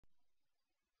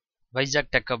Vizag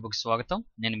tech book స్వాగతం.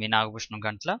 నేను మీ నాగభూషణం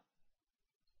గంట్ల.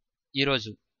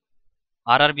 ఈరోజు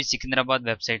ఆర్ఆర్బి సికింద్రాబాద్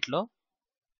వెబ్సైట్లో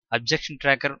అబ్జెక్షన్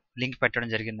ట్రాకర్ లింక్ పెట్టడం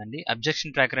జరిగిందండి.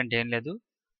 అబ్జెక్షన్ ట్రాకర్ అంటే ఏం లేదు,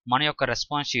 మన యొక్క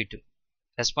రెస్పాన్స్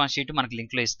షీట్ మనకి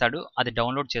లింక్లో ఇస్తాడు. అది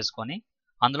డౌన్లోడ్ చేసుకొని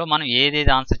అందులో మనం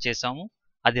ఏదేది ఆన్సర్ చేసామో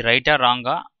అది రైటా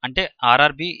రాంగా, అంటే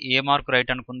ఆర్ఆర్బి ఏ మార్క్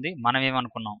రైట్ అనుకుంది, మనం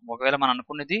ఏమనుకున్నాం. ఒకవేళ మనం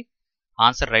అనుకున్నది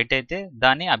ఆన్సర్ రైట్ అయితే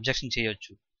దాన్ని అబ్జెక్షన్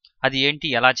చేయొచ్చు. అది ఏంటి,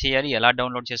 ఎలా చేయాలి, ఎలా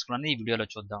డౌన్లోడ్ చేసుకోవాలని ఈ వీడియోలో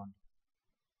చూద్దామండి.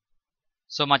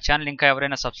 సో మా ఛానల్ ఇంకా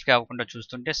ఎవరైనా సబ్స్క్రైబ్ అవ్వకుండా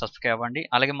చూస్తుంటే సబ్స్క్రైబ్ అవ్వండి.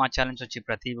 అలాగే మా ఛానల్ నుంచి వచ్చి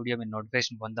ప్రతి వీడియో మీరు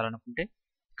నోటిఫికేషన్ పొందాలనుకుంటే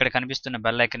ఇక్కడ కనిపిస్తున్న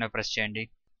బెల్ ఐకాన్ ప్రెస్ చేయండి.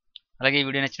 అలాగే ఈ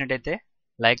వీడియో నచ్చినట్టయితే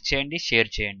లైక్ చేయండి, షేర్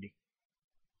చేయండి.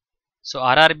 సో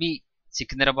ఆర్ఆర్బి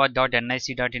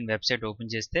సికింద్రాబాద్.nic.in వెబ్సైట్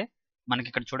ఓపెన్ చేస్తే మనకి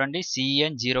ఇక్కడ చూడండి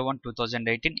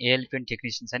CN01-2018 ALPN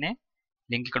టెక్నీషియన్స్ అనే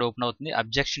లింక్ ఇక్కడ ఓపెన్ అవుతుంది.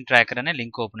 అబ్జెక్షన్ ట్రాకర్ అనే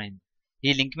లింక్ ఓపెన్ అయింది. ఈ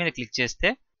లింక్ మీద క్లిక్ చేస్తే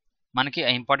మనకి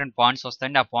ఇంపార్టెంట్ పాయింట్స్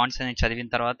వస్తాయండి. ఆ పాయింట్స్ అనేది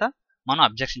చదివిన తర్వాత మనం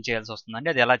అబ్జెక్షన్ చేయాల్సి వస్తుందండి.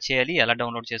 అది ఎలా చేయాలి, ఎలా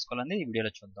డౌన్లోడ్ చేసుకోవాలని ఈ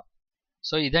వీడియోలో చూద్దాం.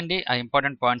 సో ఇదండి ఆ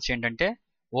ఇంపార్టెంట్ పాయింట్స్ ఏంటంటే,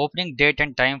 opening date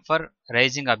and time for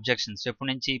rising objections ఎప్పటి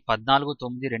నుంచి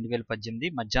 14/9/2018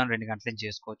 మధ్యాహ్నం 2 గంటల నుంచి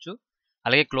చేసుకోవచ్చు.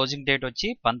 అలాగే క్లోజింగ్ డేట్ వచ్చి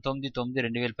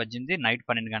 19/9/2018 నైట్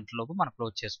 12 గంటల లోపు మనం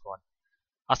క్లోజ్ చేసుకోవాలి.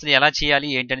 అసలు ఎలా చేయాలి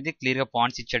ఏంటి అనేది క్లియర్గా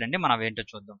పాయింట్స్ ఇచ్చాడండి. మనం ఏంటో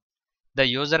చూద్దాం. The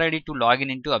user ID to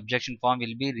login in to objection form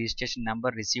will be registration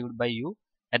number received by you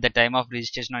at the time of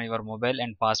registration on your mobile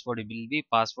and password will be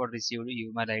password received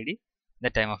email ID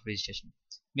the time of registration.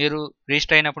 మీరు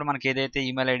register అయినప్పుడు మనకి ఏదైతే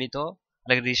email ఐడితో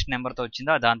అలాగే register నెంబర్తో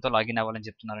వచ్చిందో దాంతో login అవ్వాలని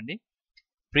చెప్తున్నారండి.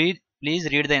 Please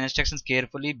read the instructions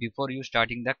carefully before you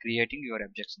starting the creating your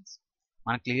objections.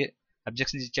 మనకి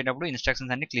అబ్జెక్షన్స్ ఇచ్చేటప్పుడు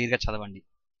ఇన్స్ట్రక్షన్స్ అన్ని క్లియర్గా చదవండి.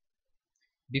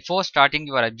 Before starting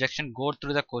your objection go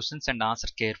through the questions and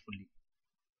answer carefully.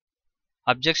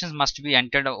 Objections must be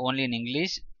entered only in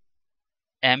English.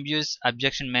 Ambiguous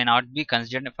objection may not be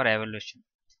considered for evaluation.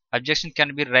 Objection can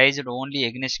be raised only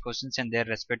against questions and their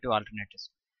respective alternatives.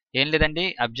 ఏం లేదండి,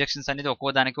 objections అనేది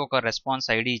ఒక్కోదానికి ఒక response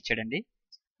ID ఇచ్చాడండి.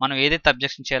 మనం ఏదైతే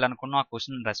objection చేయాలనుకున్నామో ఆ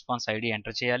question response ID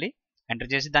enter చేయాలి.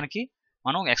 Enter చేసి దానికి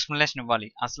మనం ఎక్స్ప్లెనేషన్ ఇవ్వాలి.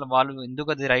 అసలు వాళ్ళు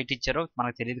ఎందుకు అది రైట్ ఇచ్చారో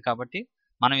మనకు తెలియదు కాబట్టి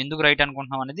మనం ఎందుకు రైట్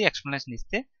అనుకుంటున్నాం అనేది ఎక్స్ప్లెనేషన్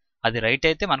ఇస్తే అది రైట్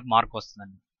అయితే మనకు మార్క్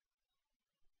వస్తుందండి.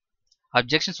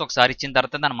 అబ్జెక్షన్స్ ఒకసారి ఇచ్చిన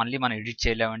తర్వాత దాన్ని మళ్ళీ మనం ఎడిట్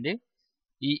చేయలేమండి.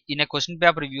 In a question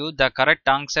paper review, the correct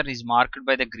answer is marked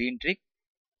by the green tick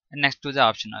next to the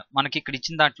option. మనకి ఇక్కడ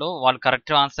ఇచ్చిన దాంట్లో వాళ్ళు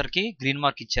కరెక్ట్ ఆన్సర్కి గ్రీన్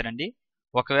మార్క్ ఇచ్చారండి.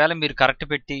 ఒకవేళ మీరు కరెక్ట్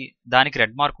పెట్టి దానికి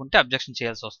రెడ్ మార్క్ ఉంటే అబ్జెక్షన్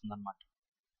చేయాల్సి వస్తుంది అనమాట.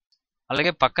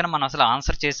 అలాగే పక్కన మనం అసలు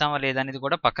ఆన్సర్ చేసామా లేదా అనేది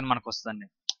కూడా పక్కన మనకు వస్తుందండి.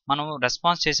 మనం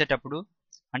రెస్పాన్స్ చేసేటప్పుడు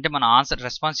అంటే మన ఆన్సర్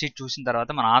రెస్పాన్స్ షీట్ చూసిన తర్వాత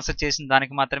మనం ఆన్సర్ చేసిన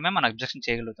దానికి మాత్రమే మనం అబ్జెక్షన్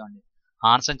చేయగలుగుతామండి.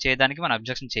 ఆన్సర్ చేయడానికి మనం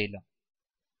అబ్జెక్షన్ చేయలేం.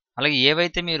 అలాగే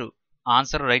ఏవైతే మీరు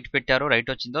ఆన్సర్ రైట్ పెట్టారో రైట్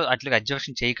వచ్చిందో అట్లా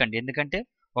అబ్జెక్షన్ చేయకండి. ఎందుకంటే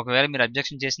ఒకవేళ మీరు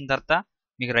అబ్జెక్షన్ చేసిన తర్వాత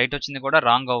మీకు రైట్ వచ్చింది కూడా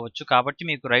రాంగ్ అవ్వచ్చు. కాబట్టి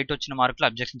మీకు రైట్ వచ్చిన మార్కులు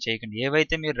అబ్జెక్షన్ చేయకండి.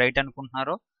 ఏవైతే మీరు రైట్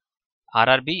అనుకుంటున్నారో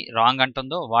ఆర్ఆర్బి రాంగ్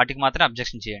అంటుందో వాటికి మాత్రం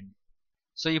అబ్జెక్షన్ చేయండి.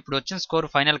 సో ఇప్పుడు వచ్చిన స్కోర్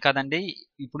ఫైనల్ కాదండి.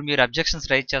 ఇప్పుడు మీరు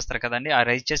అబ్జెక్షన్స్ రైజ్ చేస్తారు కదండి, ఆ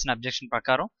రైజ్ చేసిన అబ్జెక్షన్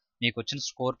ప్రకారం మీకు వచ్చిన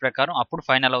స్కోర్ ప్రకారం అప్పుడు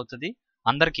ఫైనల్ అవుతుంది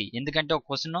అందరికీ. ఎందుకంటే ఒక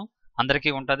క్వశ్చన్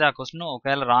అందరికీ ఉంటుంది. ఆ క్వశ్చన్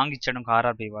ఒకవేళ రాంగ్ ఇచ్చాడు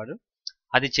ఆర్ఆర్బి వాడు,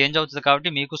 అది చేంజ్ అవుతుంది కాబట్టి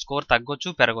మీకు స్కోర్ తగ్గొచ్చు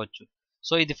పెరగవచ్చు.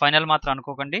 సో ఇది ఫైనల్ మాత్రం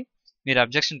అనుకోకండి. మీరు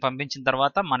అబ్జెక్షన్ పంపించిన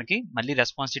తర్వాత మనకి మళ్ళీ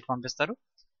రెస్పాన్స్ షీట్ పంపిస్తారు.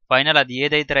 ఫైనల్ అది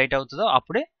ఏదైతే రైట్ అవుతుందో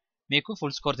అప్పుడే మీకు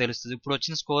ఫుల్ స్కోర్ తెలుస్తుంది. ఇప్పుడు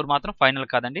వచ్చిన స్కోర్ మాత్రం ఫైనల్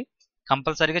కాదండి,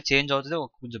 కంపల్సరీగా చేంజ్ అవుతుంది,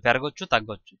 కొంచెం పెరగొచ్చు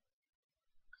తగ్గొచ్చు.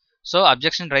 సో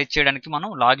అబ్జెక్షన్ రైజ్ చేయడానికి మనం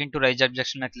లాగిన్ టు రైజ్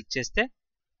అబ్జెక్షన్ మీద క్లిక్ చేస్తే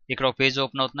ఇక్కడ ఒక పేజ్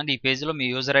ఓపెన్ అవుతుందండి. ఈ పేజ్లో మీ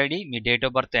user ID me date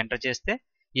of birth enter చేస్తే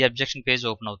ఈ అబ్జెక్షన్ పేజ్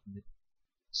ఓపెన్ అవుతుంది.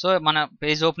 సో మన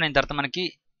పేజ్ ఓపెన్ అయిన తర్వాత మనకి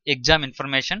exam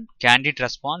information, candidate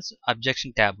response,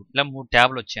 objection tab, ఇలా 3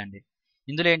 ట్యాబ్లు వచ్చాయండి.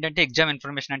 ఇందులో ఏంటంటే ఎగ్జామ్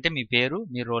ఇన్ఫర్మేషన్ అంటే మీ పేరు,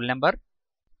 మీ రోల్ నెంబర్,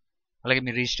 అలాగే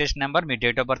మీ registration number, me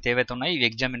date of birth ఏవైతే ఉన్నాయో ఇవి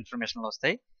ఎగ్జామ్ ఇన్ఫర్మేషన్లో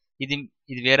వస్తాయి. ఇది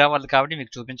వేరే వాళ్ళు కాబట్టి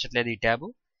మీకు చూపించట్లేదు ఈ ట్యాబ్.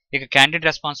 ఇక క్యాండిడేట్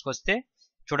రెస్పాన్స్కి వస్తే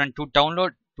చూడండి, to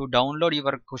download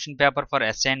your question paper for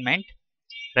assignment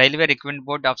railway recruitment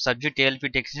board of subject ALP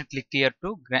technician click here to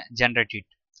generate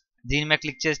it. దీని మీద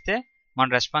క్లిక్ చేస్తే మన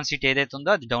రెస్పాన్స్ షీట్ ఏదైతే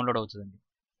ఉందో అది డౌన్లోడ్ అవుతుందండి.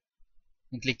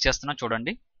 నేను క్లిక్ చేస్తున్నా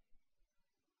చూడండి.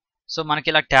 సో మనకి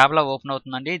ఇలా ట్యాబ్లో ఓపెన్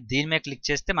అవుతుందండి. దీని మీద క్లిక్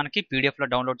చేస్తే మనకి పీడిఎఫ్లో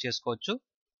డౌన్లోడ్ చేసుకోవచ్చు.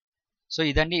 సో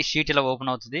ఇదండి షీట్ ఇలా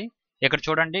ఓపెన్ అవుతుంది. ఇక్కడ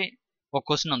చూడండి ఒక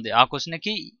క్వశ్చన్ ఉంది. ఆ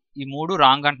క్వశ్చన్కి ఈ 3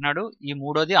 రాంగ్ అంటున్నాడు, ఈ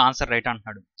 3వది ఆన్సర్ రైట్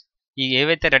అంటున్నాడు. ఈ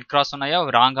ఏవైతే రెడ్ క్రాస్ ఉన్నాయో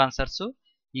అవి రాంగ్ ఆన్సర్స్,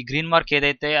 ఈ గ్రీన్ మార్క్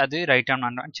ఏదైతే అది రైట్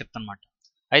అని చెప్తానమాట.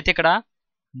 అయితే ఇక్కడ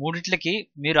మూడిట్లకి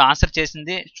మీరు ఆన్సర్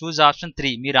చేసింది చూజ్ ఆప్షన్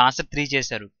 3, మీరు ఆన్సర్ 3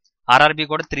 చేశారు. ఆర్ఆర్బి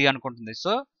కూడా 3 అనుకుంటుంది.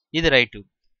 సో ఇది రైట్.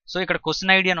 సో ఇక్కడ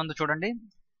క్వశ్చన్ ఐడి అని ఉంది చూడండి,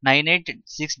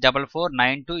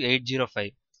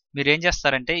 9864492805. మీరు ఏం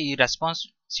చేస్తారంటే ఈ రెస్పాన్స్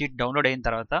షీట్ డౌన్లోడ్ అయిన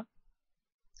తర్వాత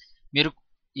మీరు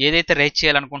ఏదైతే రైట్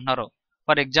చేయాలనుకుంటున్నారో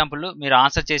ఫర్ ఎగ్జాంపుల్ మీరు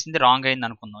ఆన్సర్ చేసింది రాంగ్ అయింది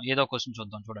అనుకుందాం. ఏదో క్వశ్చన్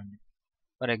చూద్దాం చూడండి.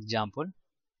 ఫర్ ఎగ్జాంపుల్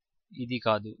ఇది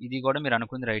కాదు, ఇది కూడా మీరు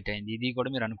అనుకున్నది రైట్ అయింది, ఇది కూడా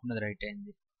మీరు అనుకున్నది రైట్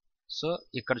అయింది. సో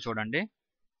ఇక్కడ చూడండి,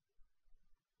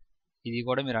 ఇది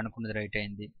కూడా మీరు అనుకున్నది రైట్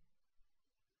అయింది,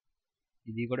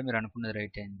 ఇది కూడా మీరు అనుకున్నది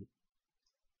రైట్ అయింది.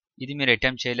 ఇది మీరు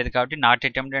అటెంప్ట్ చేయలేదు కాబట్టి not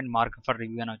attempt and mark for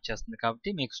review అని వచ్చేస్తుంది కాబట్టి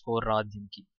మీకు స్కోర్ రాదు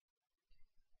దీనికి.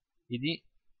 ఇది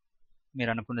మీరు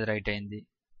అనుకున్నది రైట్ అయింది,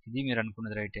 ఇది మీరు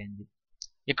అనుకున్నది రైట్ అయింది.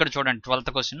 ఇక్కడ చూడండి 12th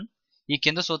క్వశ్చన్, ఈ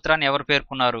కింద సూత్రాన్ని ఎవరు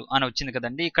పేర్కొన్నారు అని వచ్చింది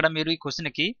కదండి. ఇక్కడ మీరు ఈ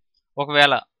క్వశ్చన్కి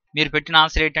ఒకవేళ మీరు పెట్టిన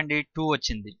ఆన్సర్ ఏంటండి 2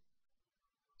 వచ్చింది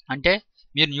అంటే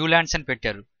మీరు న్యూలాండ్స్ అని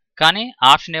పెట్టారు, కానీ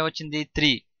ఆప్షన్ ఏమొచ్చింది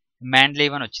 3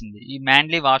 మ్యాన్లీవ్ అని వచ్చింది. ఈ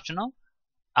మ్యాన్లీవ్ ఆప్షన్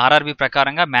ఆర్ఆర్బి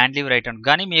ప్రకారంగా మ్యాన్లీవ్ రైట్ అని,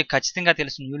 కానీ మీకు ఖచ్చితంగా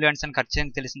తెలుసు న్యూలాండ్స్ అని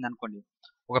ఖచ్చితంగా తెలిసింది అనుకోండి,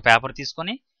 ఒక పేపర్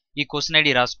తీసుకొని ఈ క్వశ్చన్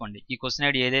ఐడి రాసుకోండి. ఈ క్వశ్చన్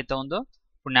ఐడి ఏదైతే ఉందో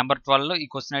ఇప్పుడు నెంబర్ 12లో ఈ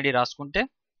క్వశ్చన్ ఐడి రాసుకుంటే,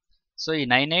 సో ఈ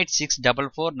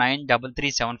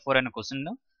 9864493374 అనే క్వశ్చన్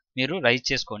మీరు రైట్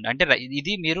చేసుకోండి. అంటే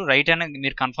ఇది మీరు రైట్ అని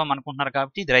మీరు కన్ఫర్మ్ అనుకుంటున్నారు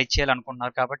కాబట్టి, ఇది రైట్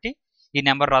చేయాలనుకుంటున్నారు కాబట్టి ఈ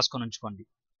నెంబర్ రాసుకొని ఉంచుకోండి.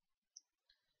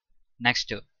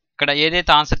 నెక్స్ట్ ఇక్కడ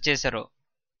ఏదైతే ఆన్సర్ చేశారో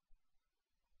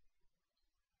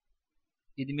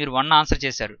ఇది మీరు 1 ఆన్సర్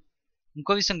చేశారు.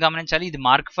 ఇంకో విషయం గమనించాలి, ఇది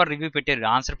మార్క్ ఫర్ రివ్యూ పెట్టారు,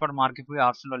 ఆన్సర్ ఫర్ మార్క్ రివ్యూ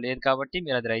ఆప్షన్లో లేదు కాబట్టి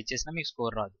మీరు అది రైట్ చేసినా మీకు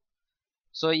స్కోర్ రాదు.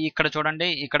 సో ఇక్కడ చూడండి,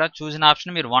 ఇక్కడ చూసిన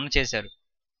ఆప్షన్ మీరు 1 చేశారు.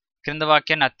 క్రింద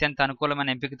వాక్యాన్ని అత్యంత అనుకూలమైన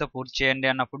ఎంపికతో పూర్తి చేయండి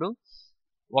అన్నప్పుడు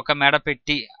ఒక మెడ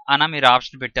పెట్టి అన్న మీరు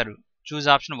ఆప్షన్ పెట్టారు, చూజ్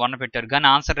ఆప్షన్ 1 పెట్టారు, కానీ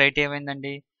ఆన్సర్ రైట్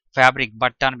ఏమైందండి ఫ్యాబ్రిక్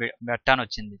బట్ట అని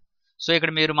వచ్చింది. సో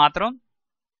ఇక్కడ మీరు మాత్రం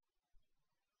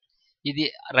ఇది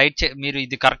రైట్ మీరు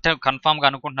ఇది కరెక్ట్ కన్ఫామ్గా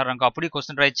అనుకుంటున్నారు అనుకో, అప్పుడు ఈ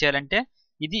క్వశ్చన్ రైట్ చేయాలంటే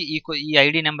ఇది ఈ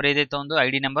ఐడి నెంబర్ ఏదైతే ఉందో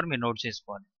ఐడి నెంబర్ మీరు నోట్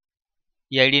చేసుకోవాలి.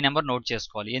 ఈ ఐడి నెంబర్ నోట్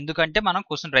చేసుకోవాలి, ఎందుకంటే మనం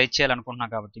క్వశ్చన్ రైట్ చేయాలనుకుంటున్నాం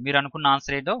కాబట్టి. మీరు అనుకున్న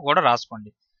ఆన్సర్ ఏదో కూడా రాసుకోండి.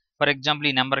 ఫర్ ఎగ్జాంపుల్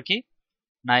ఈ నెంబర్కి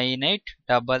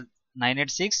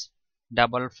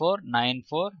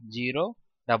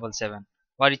 9844944077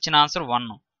 వాడు ఇచ్చిన ఆన్సర్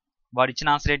 1, వాడు ఇచ్చిన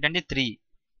ఆన్సర్ ఏంటంటే 3,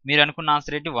 మీరు అనుకున్న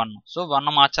ఆన్సర్ ఏంటి 1. సో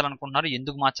 1 మార్చాలనుకుంటున్నారు,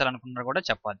 ఎందుకు మార్చాలనుకుంటున్నారు కూడా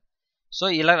చెప్పాలి. సో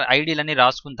ఇలా ఐడీలన్నీ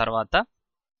రాసుకున్న తర్వాత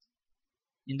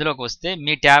ఇందులోకి వస్తే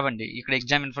మీ ట్యాబ్ అండి, ఇక్కడ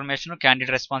exam information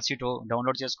candidate response sheet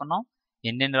download చేసుకున్నాం,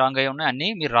 ఎన్ని రాంగ్ అయి ఉన్నాయి అన్నీ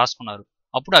మీరు రాసుకున్నారు.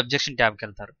 అప్పుడు అబ్జెక్షన్ ట్యాబ్కి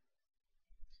వెళ్తారు.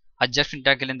 అబ్జెక్షన్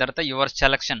ట్యాబ్కి వెళ్ళిన తర్వాత your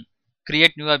selection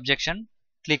create new objection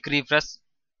click refresh.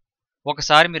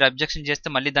 ఒకసారి మీరు అబ్జెక్షన్ చేస్తే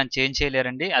మళ్ళీ దాన్ని చేంజ్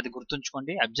చేయలేరండి, అది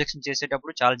గుర్తుంచుకోండి. అబ్జెక్షన్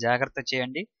చేసేటప్పుడు చాలా జాగ్రత్త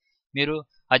చేయండి. మీరు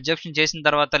అబ్జెక్షన్ చేసిన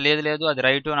తర్వాత లేదు అది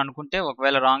రైట్ అని అనుకుంటే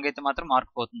ఒకవేళ రాంగ్ అయితే మాత్రం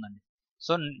మార్క్ పోతుందండి.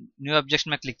 సో న్యూ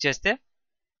అబ్జెక్షన్ మీద క్లిక్ చేస్తే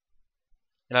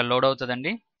ఇలా లోడ్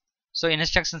అవుతుందండి. సో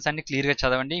ఇన్స్ట్రక్షన్స్ అన్ని క్లియర్గా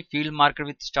చదవండి. Field mark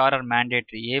with star are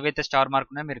mandatory, ఏవైతే స్టార్ మార్క్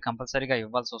ఉన్నాయో మీరు కంపల్సరీగా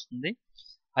ఇవ్వాల్సి వస్తుంది.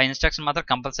 ఆ ఇన్స్ట్రక్షన్ మాత్రం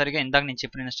కంపల్సరీగా ఇందాక నేను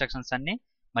చెప్పిన ఇన్స్ట్రక్షన్స్ అన్ని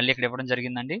మళ్ళీ ఇక్కడ ఇవ్వడం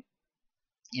జరిగిందండి.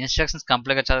 ఇన్స్ట్రక్షన్స్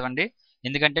కంప్లీట్గా చదవండి,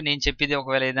 ఎందుకంటే నేను చెప్పేది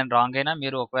ఒకవేళ ఏదైనా రాంగ్ అయినా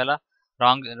మీరు ఒకవేళ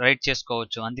రైట్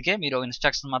చేసుకోవచ్చు. అందుకే మీరు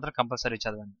ఇన్స్ట్రక్షన్ మాత్రం కంపల్సరీ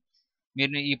చదవండి.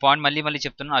 మీరు ఈ పాయింట్ మళ్ళీ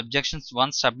చెప్తున్నాను, objections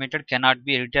once submitted cannot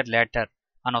be edited later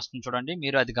అని వస్తుంది చూడండి,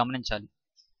 మీరు అది గమనించాలి.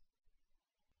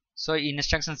 సో ఈ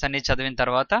ఇన్స్ట్రక్షన్స్ అన్ని చదివిన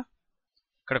తర్వాత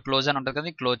ఇక్కడ క్లోజ్ అని ఉంటుంది కదా,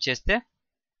 క్లోజ్ చేస్తే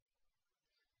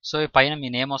సో పైన మీ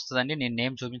నేమ్ వస్తుందండి. నేను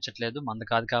నేమ్ చూపించట్లేదు, మంది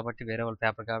కాదు కాబట్టి, వేరే వాళ్ళ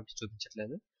పేపర్ కాబట్టి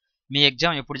చూపించట్లేదు. మీ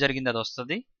ఎగ్జామ్ ఎప్పుడు జరిగింది అది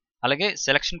వస్తుంది. అలాగే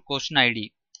సెలక్షన్ క్వశ్చన్ ఐడి,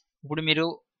 ఇప్పుడు మీరు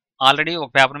ఆల్రెడీ ఒక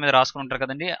పేపర్ మీద రాసుకుని ఉంటారు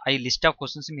కదండి, ఈ లిస్ట్ ఆఫ్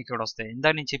క్వశ్చన్స్ మీకు ఇక్కడ వస్తాయి.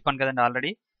 ఇందాక నేను చెప్పాను కదండి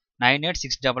ఆల్రెడీ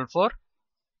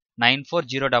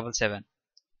 9864494077.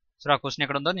 సో ఆ క్వశ్చన్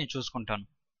ఎక్కడ ఉందో నేను చూసుకుంటాను,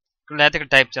 లేకపోతే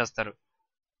ఇక్కడ టైప్ చేస్తారు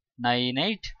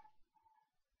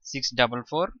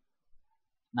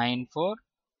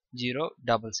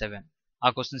 9864494077. ఆ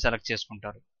క్వశ్చన్ సెలెక్ట్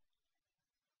చేసుకుంటారు.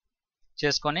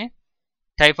 చేసుకొని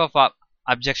టైప్ ఆఫ్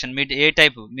అబ్జెక్షన్, మీరు ఏ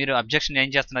టైప్ మీరు అబ్జెక్షన్ ఏం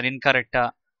చేస్తున్నారు, ఇన్కరెక్టా,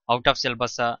 out of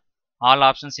సిలబసా, all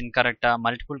options ఇన్కరెక్టా,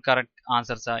 multiple correct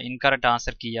ఆన్సర్సా, incorrect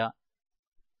answer Kia,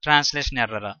 translation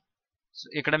ఎర్రరా.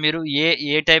 ఇక్కడ మీరు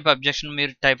ఏ టైప్ అబ్జెక్షన్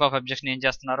మీరు టైప్ ఆఫ్ అబ్జెక్షన్ ఏం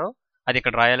చేస్తున్నారో అది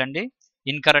ఇక్కడ రాయాలండి.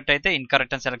 ఇన్కరెక్ట్ అయితే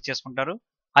ఇన్కరెక్ట్ అని సెలెక్ట్ చేసుకుంటారు.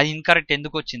 అది ఇన్కరెక్ట్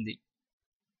ఎందుకు వచ్చింది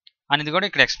అనేది కూడా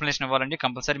ఇక్కడ ఎక్స్ప్లెనేషన్ ఇవ్వాలండి.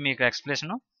 కంపల్సరీ మీకు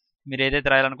ఎక్స్ప్లెనేషన్ మీరు ఏదైతే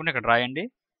రాయాలనుకుంటే ఇక్కడ రాయండి.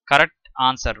 కరెక్ట్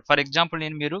ఆన్సర్ ఫర్ ఎగ్జాంపుల్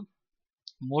మీరు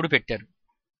 3 పెట్టారు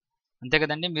అంతే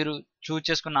కదండి, మీరు చూజ్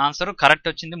చేసుకున్న ఆన్సర్ కరెక్ట్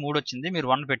వచ్చింది 3 వచ్చింది, మీరు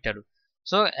 1 పెట్టారు.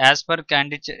 సో యాజ్ పర్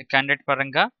క్యాండిడేట్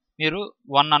పరంగా మీరు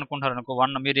 1 అనుకుంటారు అనుకో,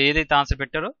 1 మీరు ఏదైతే ఆన్సర్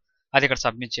పెట్టారో అది ఇక్కడ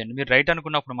సబ్మిట్ చేయండి. మీరు రైట్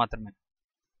అనుకున్నప్పుడు మాత్రమే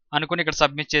అనుకుని ఇక్కడ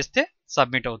సబ్మిట్ చేస్తే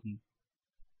సబ్మిట్ అవుతుంది.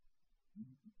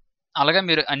 అలాగే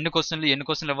మీరు ఎన్ని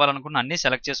క్వశ్చన్లు ఇవ్వాలనుకున్న అన్ని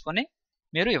సెలెక్ట్ చేసుకొని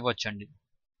మీరు ఇవ్వచ్చండి.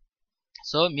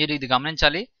 సో మీరు ఇది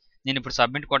గమనించాలి, నేను ఇప్పుడు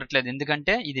సబ్మిట్ కొట్టట్లేదు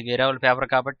ఎందుకంటే ఇది వేరే వాళ్ళ పేపర్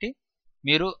కాబట్టి.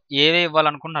 మీరు ఏవే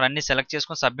ఇవ్వాలనుకున్నారు అన్ని సెలెక్ట్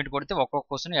చేసుకొని సబ్మిట్ కొడితే ఒక్కొక్క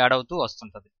క్వశ్చన్ యాడ్ అవుతూ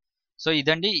వస్తుంటుంది. సో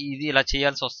ఇదండి, ఇది ఇలా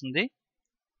చేయాల్సి వస్తుంది.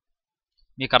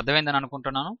 మీకు అర్థమైందని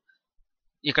అనుకుంటున్నాను.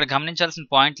 ఇక్కడ గమనించాల్సిన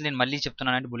పాయింట్లు నేను మళ్ళీ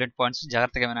చెప్తున్నానండి, బుల్లెట్ పాయింట్స్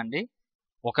జాగ్రత్తగా వినండి.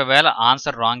 ఒకవేళ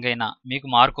ఆన్సర్ రాంగ్ అయినా మీకు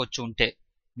మార్క్ వచ్చి ఉంటే,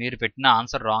 మీరు పెట్టిన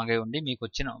ఆన్సర్ రాంగ్ అయి ఉండి మీకు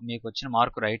వచ్చిన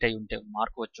మార్కు రైట్ అయి ఉంటే,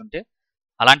 మార్కు వచ్చి ఉంటే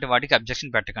అలాంటి వాటికి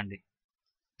అబ్జెక్షన్ పెట్టకండి.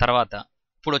 తర్వాత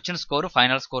ఇప్పుడు వచ్చిన స్కోరు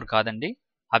ఫైనల్ స్కోర్ కాదండి.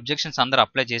 అబ్జెక్షన్స్ అందరూ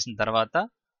అప్లై చేసిన తర్వాత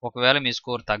ఒకవేళ మీ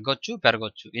స్కోర్ తగ్గొచ్చు,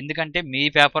 పెరగొచ్చు. ఎందుకంటే మీ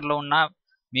పేపర్లో ఉన్న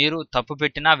మీరు తప్పు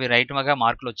పెట్టినా అవి రైట్గా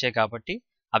మార్కులు వచ్చాయి కాబట్టి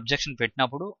అబ్జెక్షన్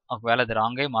పెట్టినప్పుడు ఒకవేళ అది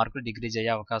రాంగ్ అయ్యి మార్కులు డిక్రీజ్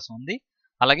అయ్యే అవకాశం ఉంది,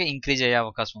 అలాగే ఇంక్రీజ్ అయ్యే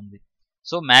అవకాశం ఉంది.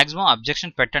 సో మ్యాక్సిమం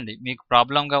అబ్జెక్షన్ పెట్టండి. మీకు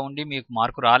ప్రాబ్లంగా ఉండి మీకు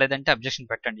మార్కు రాలేదంటే అబ్జెక్షన్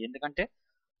పెట్టండి. ఎందుకంటే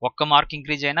ఒక్క మార్క్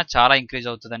ఇంక్రీజ్ అయినా చాలా ఇంక్రీజ్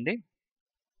అవుతుందండి.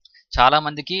 చాలా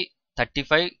మందికి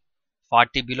 35,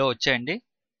 40 బిలో వచ్చాయండి.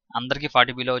 అందరికీ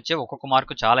 40 బిలో వచ్చాయి. ఒక్కొక్క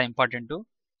మార్కు చాలా ఇంపార్టెంట్.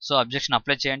 సో అబ్జెక్షన్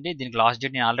అప్లై చేయండి. దీనికి లాస్ట్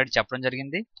డేట్ నేను ఆల్రెడీ చెప్పడం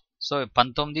జరిగింది. సో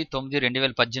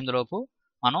 19/9/2018 లోపు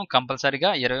మనం కంపల్సరీగా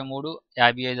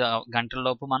 23:55 గంటల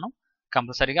లోపు మనం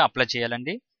కంపల్సరీగా అప్లై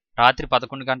చేయాలండి. రాత్రి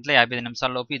 11 గంటల 55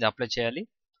 నిమిషాల లోపు ఇది అప్లై చేయాలి.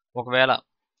 ఒకవేళ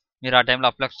మీరు ఆ టైంలో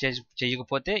అప్లై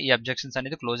చేయకపోతే ఈ అబ్జెక్షన్స్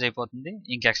అనేది క్లోజ్ అయిపోతుంది.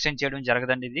 ఇంక ఎక్స్టెండ్ చేయడం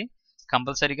జరగదండి. ఇది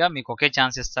కంపల్సరీగా మీకు ఒకే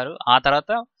ఛాన్స్ ఇస్తారు. ఆ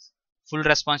తర్వాత ఫుల్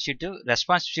రెస్పాన్స్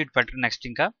షీట్ పెట్టరు. నెక్స్ట్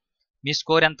ఇంకా మీ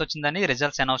స్కోర్ ఎంత వచ్చిందని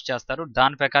రిజల్ట్స్ అనౌన్స్ చేస్తారు.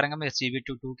 దాని ప్రకారంగా మీరు CBT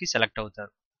 2కి సెలెక్ట్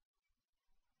అవుతారు.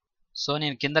 సో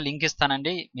నేను కింద లింక్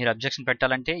ఇస్తానండి. మీరు అబ్జెక్షన్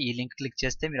పెట్టాలంటే ఈ లింక్ క్లిక్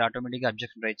చేస్తే మీరు ఆటోమేటిక్గా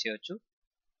అబ్జెక్షన్ రైట్ చేయొచ్చు.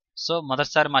 సో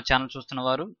మొదటిసారి మా ఛానల్ చూస్తున్న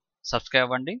వారు సబ్స్క్రైబ్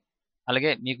అవ్వండి.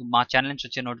 అలాగే మీకు మా ఛానల్ నుంచి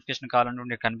వచ్చే నోటిఫికేషన్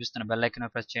కావాలంటే కనిపిస్తున్న బెల్ ఐకాన్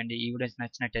ప్రెస్ చేయండి. ఈ వీడియోస్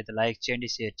నచ్చినట్టయితే లైక్ చేయండి,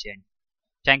 షేర్ చేయండి.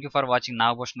 Thank you for watching.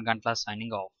 Nagabhushan Gantla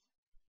signing off.